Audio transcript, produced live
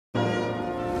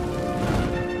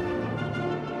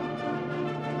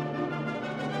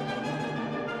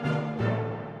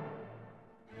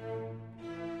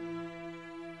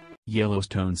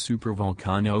Yellowstone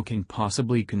supervolcano can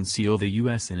possibly conceal the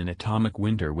U.S. in an atomic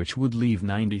winter which would leave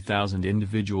 90,000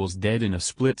 individuals dead in a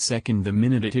split second the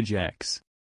minute it ejects.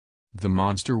 The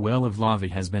monster well of lava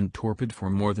has been torpid for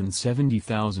more than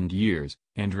 70,000 years,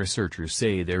 and researchers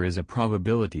say there is a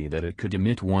probability that it could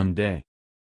emit one day.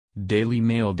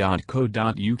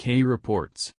 DailyMail.co.uk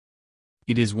reports.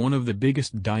 It is one of the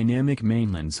biggest dynamic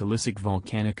mainland silicic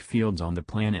volcanic fields on the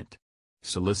planet.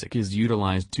 Silicic is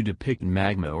utilized to depict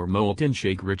magma or molten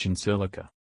shake rich in silica.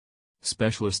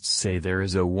 Specialists say there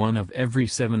is a 1 of every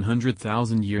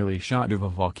 700,000 yearly shot of a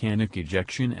volcanic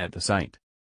ejection at the site.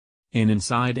 An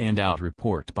Inside and Out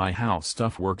report by How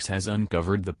Stuff Works has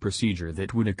uncovered the procedure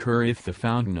that would occur if the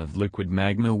fountain of liquid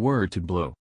magma were to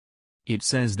blow. It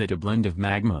says that a blend of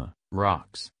magma,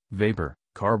 rocks, vapor,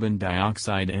 carbon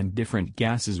dioxide and different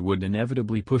gases would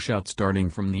inevitably push out starting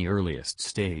from the earliest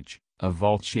stage, a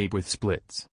vault shape with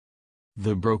splits.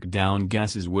 The broke-down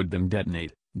gases would then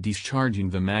detonate, discharging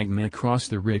the magma across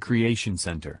the recreation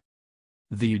center.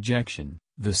 The ejection,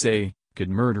 they say, could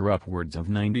murder upwards of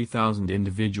 90,000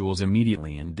 individuals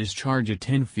immediately and discharge a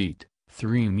 10 feet,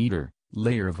 3-meter,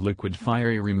 layer of liquid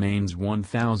fiery remains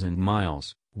 1,000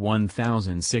 miles,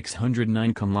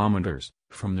 1,609 kilometers,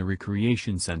 from the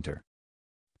recreation center.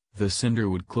 The cinder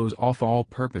would close off all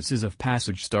purposes of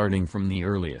passage starting from the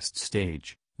earliest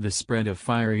stage. The spread of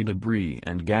fiery debris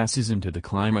and gases into the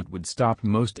climate would stop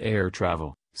most air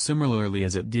travel, similarly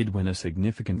as it did when a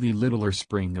significantly littler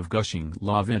spring of gushing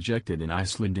lava ejected in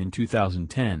Iceland in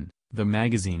 2010, the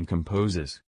magazine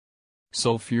composes.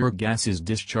 Sulfuric gases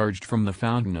discharged from the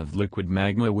fountain of liquid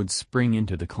magma would spring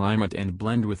into the climate and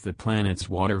blend with the planet's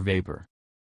water vapor.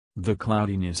 The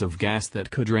cloudiness of gas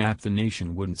that could wrap the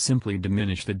nation wouldn't simply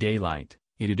diminish the daylight,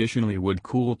 it additionally would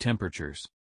cool temperatures.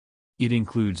 It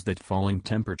includes that falling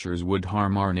temperatures would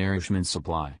harm our nourishment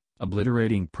supply,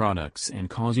 obliterating products and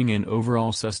causing an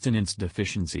overall sustenance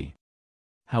deficiency.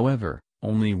 However,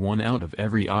 only 1 out of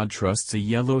every odd trusts a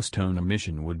Yellowstone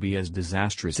emission would be as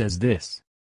disastrous as this.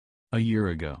 A year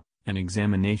ago, an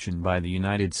examination by the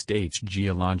United States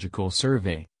Geological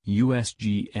Survey,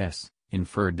 USGS,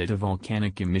 inferred that a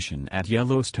volcanic emission at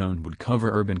Yellowstone would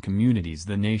cover urban communities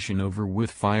the nation over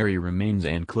with fiery remains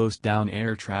and close down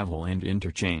air travel and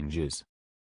interchanges.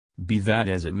 Be that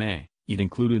as it may, it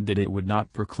included that it would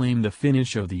not proclaim the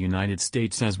finish of the United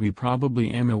States as we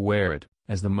probably am aware it,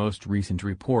 as the most recent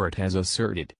report has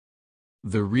asserted.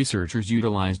 The researchers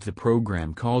utilized the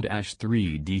program called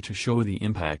ASH-3D to show the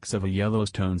impacts of a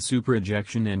Yellowstone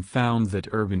superejection and found that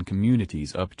urban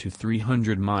communities up to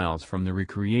 300 miles from the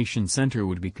recreation center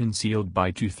would be concealed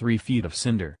by 2–3 feet of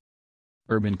cinder.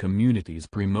 Urban communities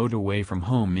remote away from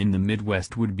home in the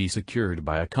Midwest would be secured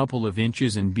by a couple of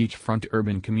inches and beachfront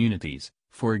urban communities,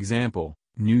 for example,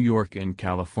 New York and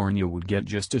California would get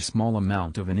just a small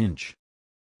amount of an inch.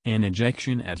 An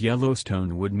ejection at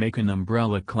Yellowstone would make an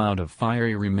umbrella cloud of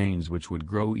fiery remains which would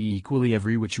grow equally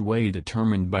every which way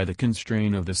determined by the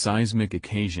constraint of the seismic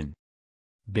occasion.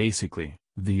 Basically,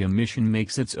 the emission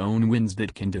makes its own winds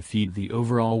that can defeat the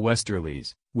overall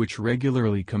westerlies, which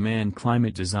regularly command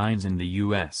climate designs in the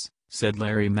U.S., said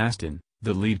Larry Maston,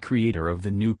 the lead creator of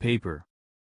the new paper.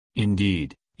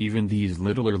 Indeed, even these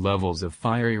littler levels of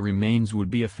fiery remains would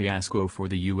be a fiasco for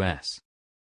the U.S.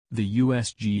 The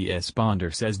USGS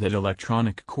bonder says that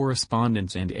electronic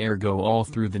correspondence and ergo all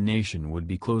through the nation would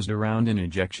be closed around an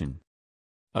ejection.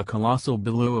 A colossal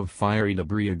billow of fiery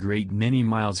debris a great many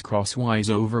miles crosswise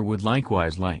over would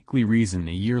likewise likely reason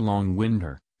a year-long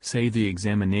winter, say the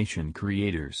examination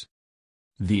creators.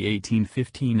 The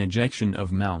 1815 ejection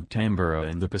of Mount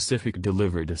Tambora in the Pacific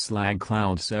delivered a slag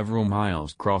cloud several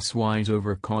miles crosswise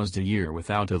over caused a year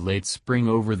without a late spring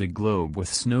over the globe with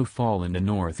snowfall in the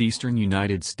northeastern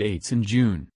United States in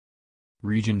June.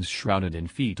 Regions shrouded in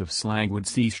feet of slag would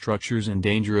see structures in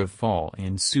danger of fall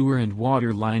and sewer and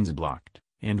water lines blocked,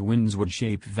 and winds would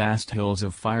shape vast hills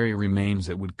of fiery remains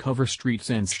that would cover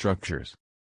streets and structures.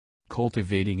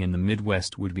 Cultivating in the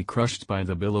Midwest would be crushed by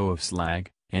the billow of slag,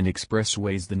 and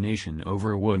expressways the nation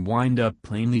over would wind up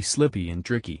plainly slippy and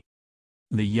tricky.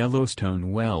 The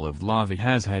Yellowstone well of lava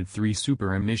has had 3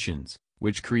 super emissions,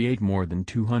 which create more than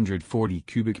 240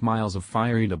 cubic miles of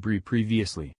fiery debris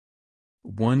previously.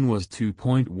 One was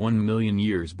 2.1 million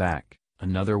years back,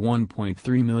 another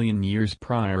 1.3 million years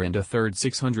prior and a third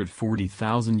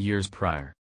 640,000 years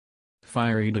prior.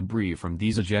 Fiery debris from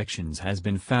these ejections has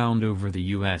been found over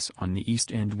the U.S. on the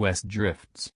east and west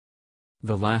drifts.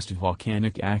 The last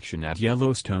volcanic action at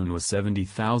Yellowstone was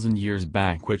 70,000 years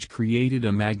back, which created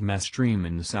a magma stream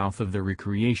in the south of the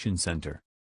recreation center.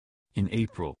 In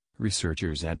April,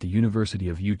 Researchers at the University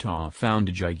of Utah found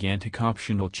a gigantic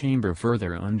optional chamber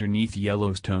further underneath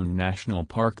Yellowstone National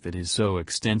Park that is so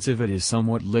extensive it is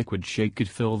somewhat liquid shake could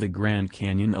fill the Grand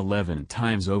Canyon 11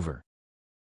 times over.